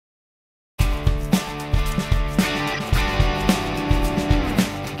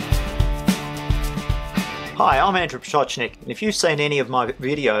Hi, I'm Andrew Potocnik, and if you've seen any of my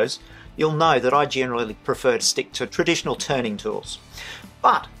videos, you'll know that I generally prefer to stick to traditional turning tools.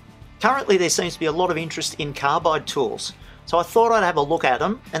 But currently there seems to be a lot of interest in carbide tools, so I thought I'd have a look at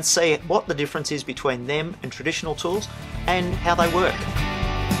them and see what the difference is between them and traditional tools and how they work.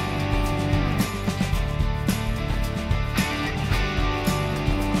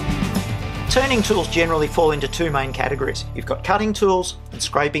 Turning tools generally fall into two main categories. You've got cutting tools and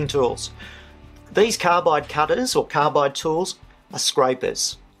scraping tools. These carbide cutters or carbide tools are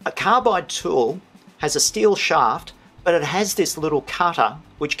scrapers. A carbide tool has a steel shaft, but it has this little cutter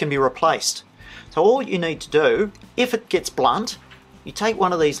which can be replaced. So all you need to do, if it gets blunt, you take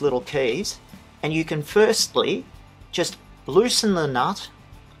one of these little keys and you can firstly just loosen the nut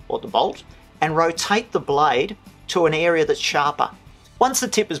or the bolt and rotate the blade to an area that's sharper. Once the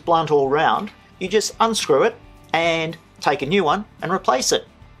tip is blunt all round, you just unscrew it and take a new one and replace it.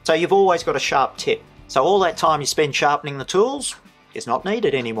 So you've always got a sharp tip. So all that time you spend sharpening the tools is not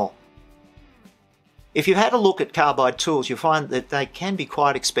needed anymore. If you've had a look at carbide tools, you'll find that they can be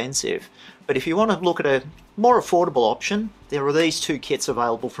quite expensive. But if you want to look at a more affordable option, there are these two kits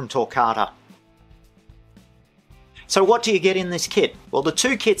available from Torquata. So what do you get in this kit? Well, the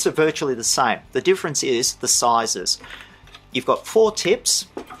two kits are virtually the same. The difference is the sizes. You've got 4 tips.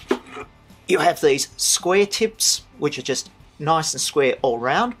 You have these square tips, which are just nice and square all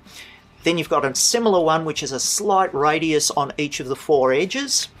round. Then you've got a similar one, which is a slight radius on each of the 4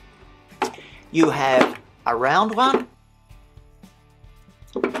 edges. You have a round one,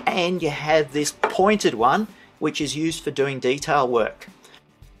 and you have this pointed one, which is used for doing detail work.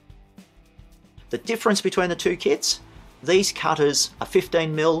 The difference between the two kits, these cutters are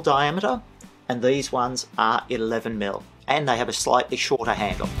 15mm diameter, and these ones are 11mm. And they have a slightly shorter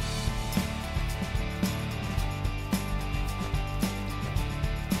handle.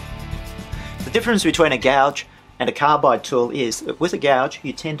 The difference between a gouge and a carbide tool is that with a gouge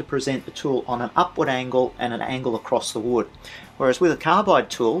you tend to present the tool on an upward angle and an angle across the wood. Whereas with a carbide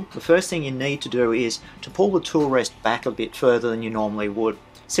tool, the first thing you need to do is to pull the tool rest back a bit further than you normally would,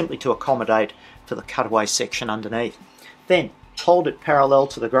 simply to accommodate for the cutaway section underneath. Then hold it parallel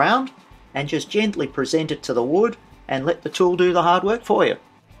to the ground and just gently present it to the wood and let the tool do the hard work for you.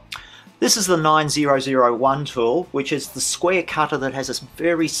 This is the 9001 tool, which is the square cutter that has a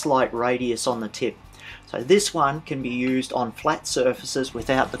very slight radius on the tip. So this one can be used on flat surfaces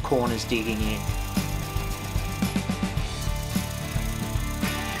without the corners digging in.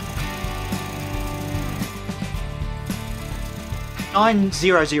 The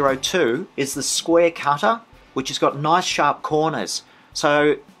 9002 is the square cutter, which has got nice sharp corners.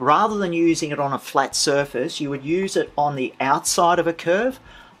 So rather than using it on a flat surface, you would use it on the outside of a curve,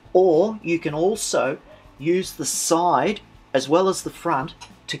 or you can also use the side as well as the front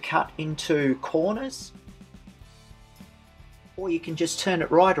to cut into corners, or you can just turn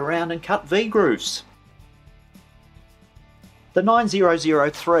it right around and cut V-grooves. The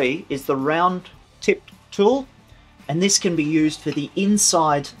 9003 is the round tipped tool, and this can be used for the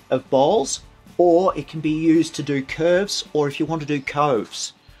inside of bowls, or it can be used to do curves, or if you want to do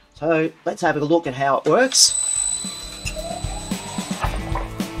coves. So let's have a look at how it works.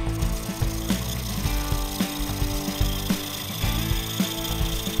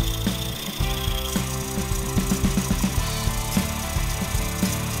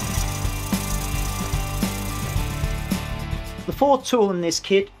 The fourth tool in this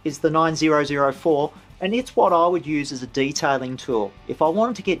kit is the 9004, and it's what I would use as a detailing tool. If I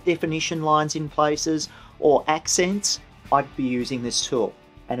wanted to get definition lines in places or accents, I'd be using this tool.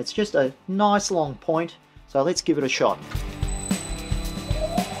 And it's just a nice long point, so let's give it a shot.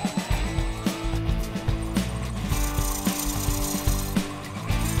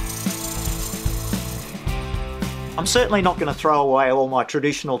 I'm certainly not going to throw away all my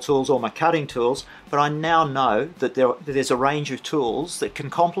traditional tools or my cutting tools, but I now know that there's a range of tools that can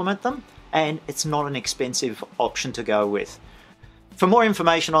complement them, and it's not an expensive option to go with. For more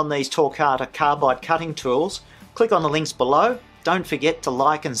information on these Torquata carbide cutting tools, click on the links below. Don't forget to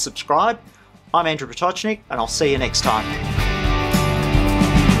like and subscribe. I'm Andrew Potocnik, and I'll see you next time.